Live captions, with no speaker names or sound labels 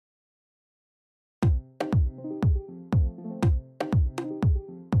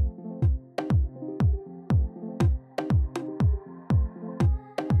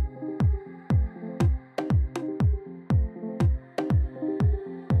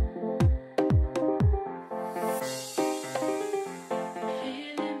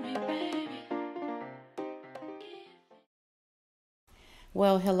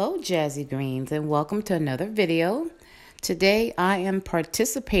Well, hello Jazigreens, and welcome to another video. Today I am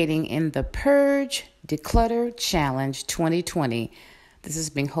participating in the Purge Declutter Challenge 2020. This is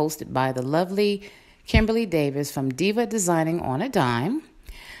being hosted by the lovely Kimberly Davis from Diva Designing on a Dime.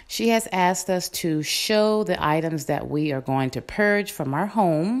 She has asked us to show the items that we are going to purge from our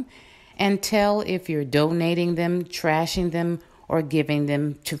home and tell if you're donating them, trashing them, or giving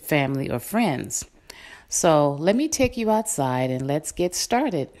them to family or friends. So let me take you outside and let's get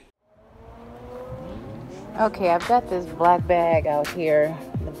started. Okay, I've got this black bag out here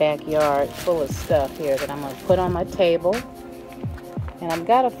in the backyard full of stuff here that I'm going to put on my table. And I've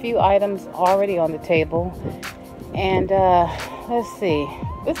got a few items already on the table. And let's see,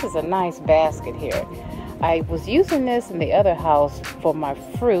 this is a nice basket here. I was using this in the other house for my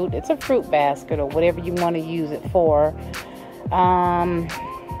fruit. It's a fruit basket or whatever you want to use it for.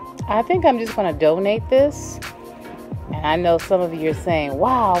 I think I'm just going to donate this. And I know some of you are saying,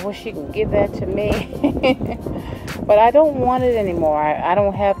 wow, I wish you could give that to me. But I don't want it anymore. I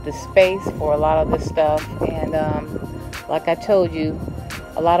don't have the space for a lot of this stuff. And like I told you,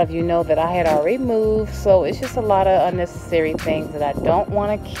 a lot of you know that I had already moved. So it's just a lot of unnecessary things that I don't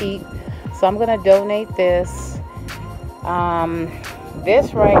want to keep. So I'm going to donate this.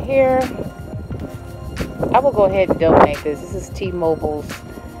 This right here, I will go ahead and donate this. This is T-Mobile's,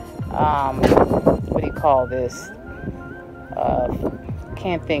 what do you call this?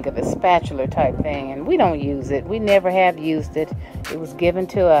 Can't think of a spatula type thing, and we don't use it. We never have used it. It was given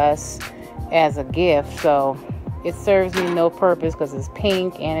to us as a gift, so it serves me no purpose because it's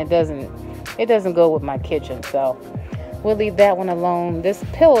pink and it doesn't go with my kitchen. So we'll leave that one alone. This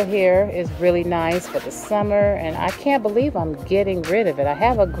pillow here is really nice for the summer, and I can't believe I'm getting rid of it. I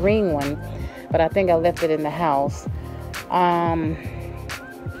have a green one, but I think I left it in the house.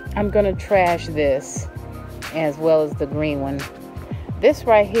 I'm gonna trash this as well as the green one. This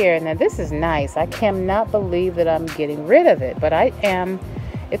right here, now this is nice. I cannot believe that I'm getting rid of it, but I am.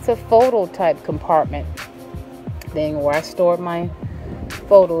 It's a photo type compartment thing where I store my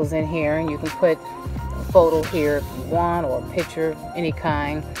photos in here, and you can put a photo here if you want, or a picture of any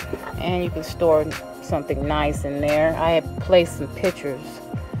kind, and you can store something nice in there. I have placed some pictures,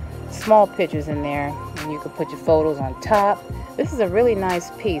 small pictures in there, and you can put your photos on top. This is a really nice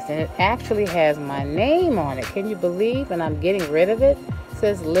piece, and it actually has my name on it. Can you believe? And I'm getting rid of it. It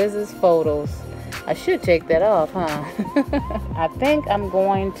says Liz's Photos. I should take that off, huh? I think I'm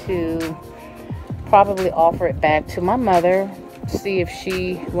going to probably offer it back to my mother. See if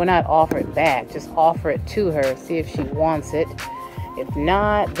she, well, not offer it back, just offer it to her. See if she wants it. If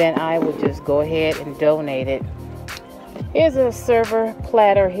not, then I will just go ahead and donate it. Here's a server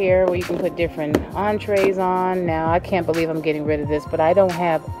platter here where you can put different entrees on. Now, I can't believe I'm getting rid of this, but I don't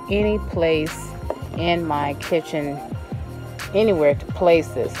have any place in my kitchen anywhere to place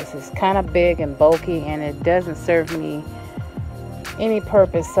this. This is kind of big and bulky, and it doesn't serve me any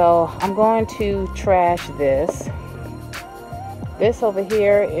purpose. So I'm going to trash this. This over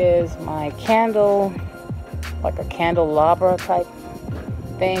here is my candle, like a candelabra type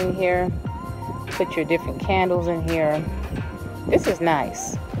thing here. Put your different candles in here. This is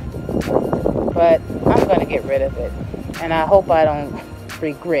nice, but I'm going to get rid of it, and I hope I don't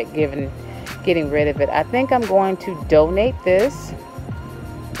regret getting rid of it. I think I'm going to donate this.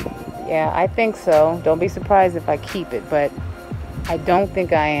 Yeah, I think so. Don't be surprised if I keep it, but I don't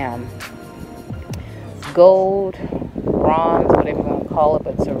think I am. It's gold, bronze, whatever you want to call it,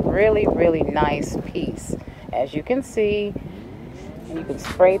 but it's a really, really nice piece, as you can see. And you can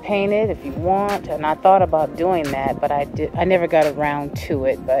spray paint it if you want, and I thought about doing that, but I never got around to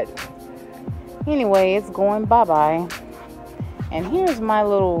it. But anyway, it's going bye-bye. And here's my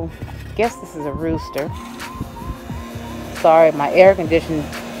little, guess this is a rooster. Sorry, my air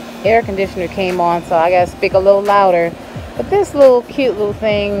conditioner came on, so I gotta speak a little louder. But this little cute little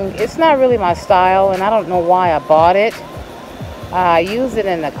thing, it's not really my style, and I don't know why I bought it. I used it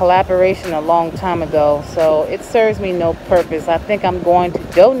in a collaboration a long time ago, so it serves me no purpose. I think I'm going to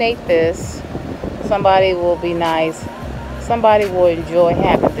donate this. Somebody will be nice. Somebody will enjoy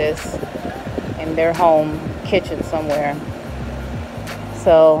having this in their home kitchen somewhere.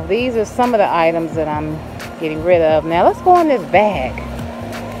 So these are some of the items that I'm getting rid of. Now let's go in this bag.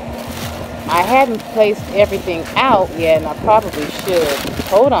 I hadn't placed everything out yet, and I probably should.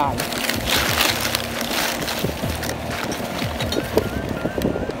 Hold on.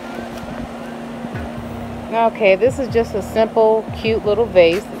 Okay, this is just a simple, cute little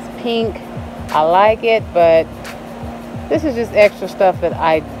vase. It's pink. I like it, but this is just extra stuff that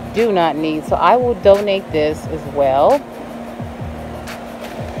I do not need. So I will donate this as well.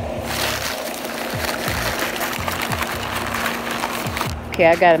 Okay,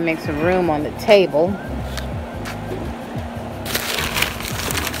 I gotta make some room on the table.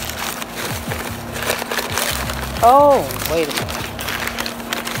 Oh, wait a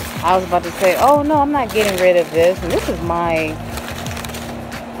minute. I was about to say, oh no, I'm not getting rid of this. And this is my,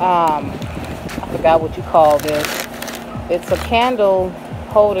 I forgot what you call this. It's a candle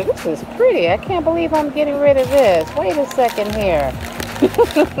holder. This is pretty. I can't believe I'm getting rid of this. Wait a second here.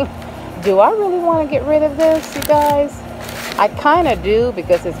 Do I really want to get rid of this, you guys? I kind of do,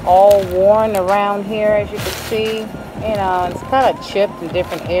 because it's all worn around here, as you can see. You know, it's kind of chipped in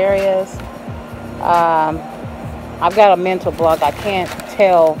different areas. I've got a mental block. I can't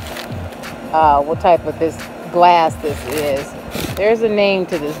tell what type of this glass this is. There's a name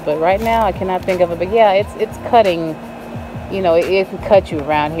to this, but right now I cannot think of it. But yeah, it's cutting. You know, it can cut you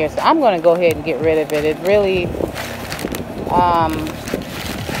around here. So I'm going to go ahead and get rid of it. It really,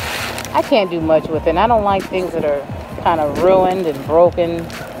 I can't do much with it. And I don't like things that are kind of ruined and broken.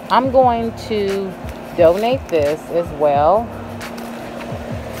 I'm going to donate this as well.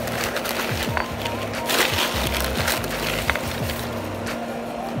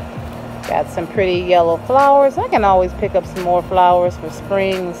 Got some pretty yellow flowers. I can always pick up some more flowers for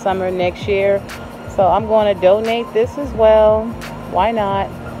spring and summer next year. So I'm going to donate this as well. Why not?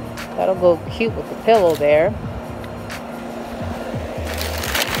 That'll go cute with the pillow there.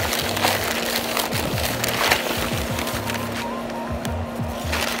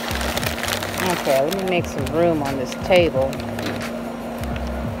 Okay, let me make some room on this table.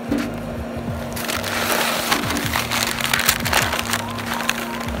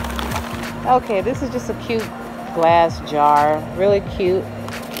 Okay, this is just a cute glass jar. Really cute.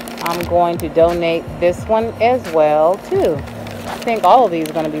 I'm going to donate this one as well, too. I think all of these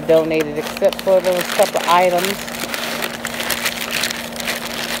are going to be donated except for those couple items.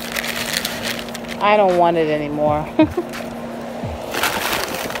 I don't want it anymore.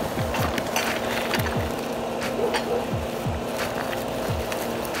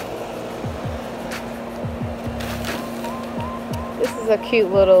 This is a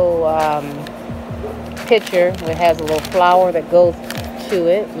cute little picture. It has a little flower that goes to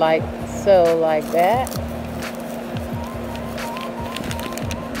it, like so, like that.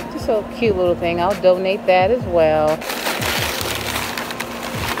 Just a cute little thing. I'll donate that as well.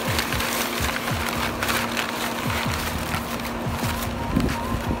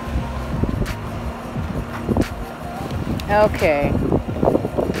 Okay,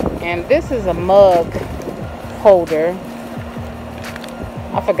 and this is a mug holder.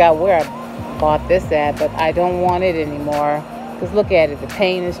 I forgot where I bought this at, but I don't want it anymore. Because look at it, the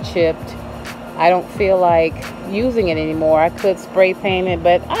paint is chipped. I don't feel like using it anymore. I could spray paint it,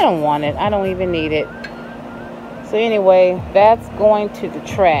 but I don't want it. I don't even need it. So anyway, that's going to the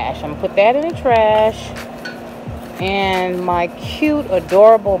trash. I'm going to put that in the trash. And my cute,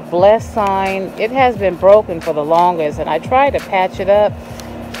 adorable bless sign, it has been broken for the longest. And I tried to patch it up,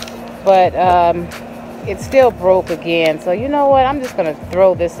 but it still broke again. So you know what? I'm just going to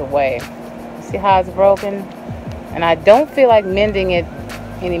throw this away. See how it's broken? And I don't feel like mending it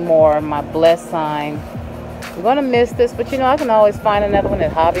anymore, my bless sign. I'm going to miss this, but you know, I can always find another one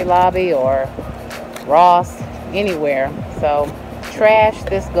at Hobby Lobby or Ross, anywhere. So, trash,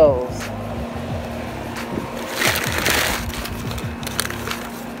 this goes.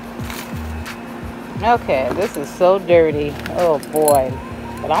 Okay, this is so dirty. Oh boy.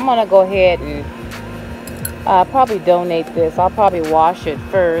 But I'm going to go ahead and probably donate this. I'll probably wash it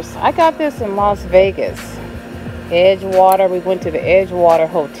first. I got this in Las Vegas. Edgewater. We went to the Edgewater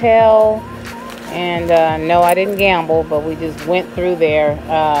Hotel, and no, I didn't gamble, but we just went through there.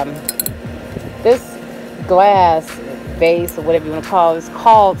 This glass vase, or whatever you want to call it, is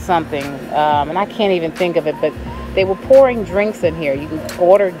called something, and I can't even think of it, but they were pouring drinks in here. You can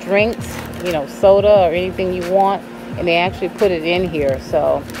order drinks, you know, soda or anything you want, and they actually put it in here.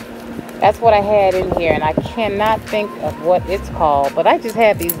 So that's what I had in here, and I cannot think of what it's called, but I just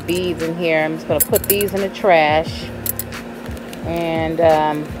had these beads in here. I'm just going to put these in the trash, and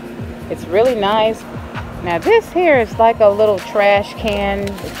it's really nice. Now this here is like a little trash can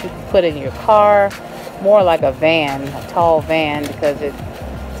that you can put in your car, more like a van, a tall van, because it's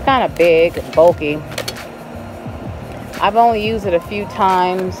kind of big and bulky. I've only used it a few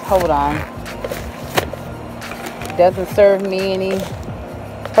times. Hold on. It doesn't serve me any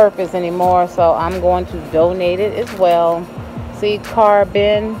purpose anymore, so I'm going to donate it as well. See, car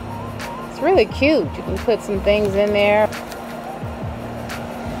bin. It's really cute. You can put some things in there.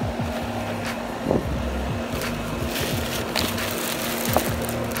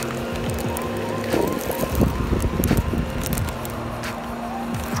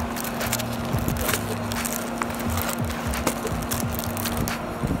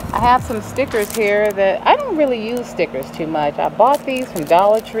 have some stickers here that I don't really use stickers too much. I bought these from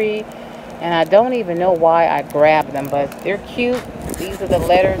Dollar Tree, and I don't even know why I grabbed them, but they're cute. These are the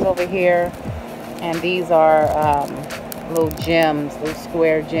letters over here, and these are little gems, little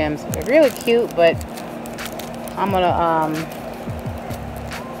square gems. They're really cute, but I'm gonna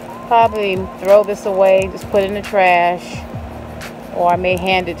probably throw this away, just put it in the trash, or I may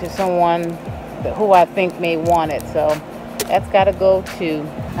hand it to someone who I think may want it. So that's got to go too.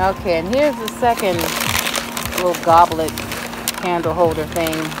 Okay, and here's the second little goblet candle holder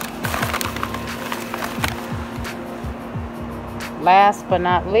thing. Last but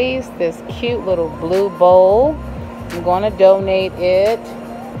not least, this cute little blue bowl. I'm going to donate it.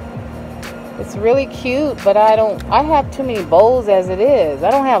 It's really cute, but I have too many bowls as it is.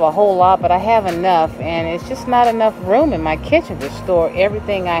 I don't have a whole lot, but I have enough, and it's just not enough room in my kitchen to store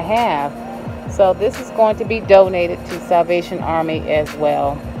everything I have. So this is going to be donated to Salvation Army as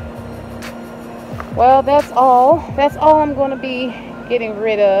well. Well, that's all. That's all I'm going to be getting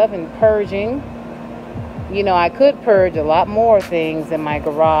rid of and purging. You know, I could purge a lot more things in my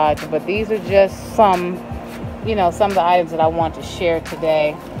garage, but these are just some, you know, some of the items that I want to share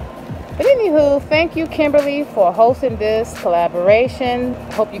today. But anywho, thank you, Kimberly, for hosting this collaboration.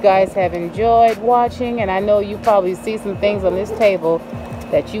 Hope you guys have enjoyed watching, and I know you probably see some things on this table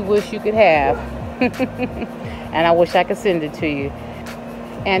that you wish you could have. And I wish I could send it to you.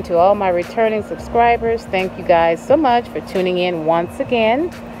 And to all my returning subscribers, thank you guys so much for tuning in once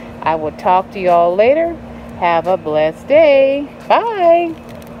again. I will talk to you all later. Have a blessed day. Bye.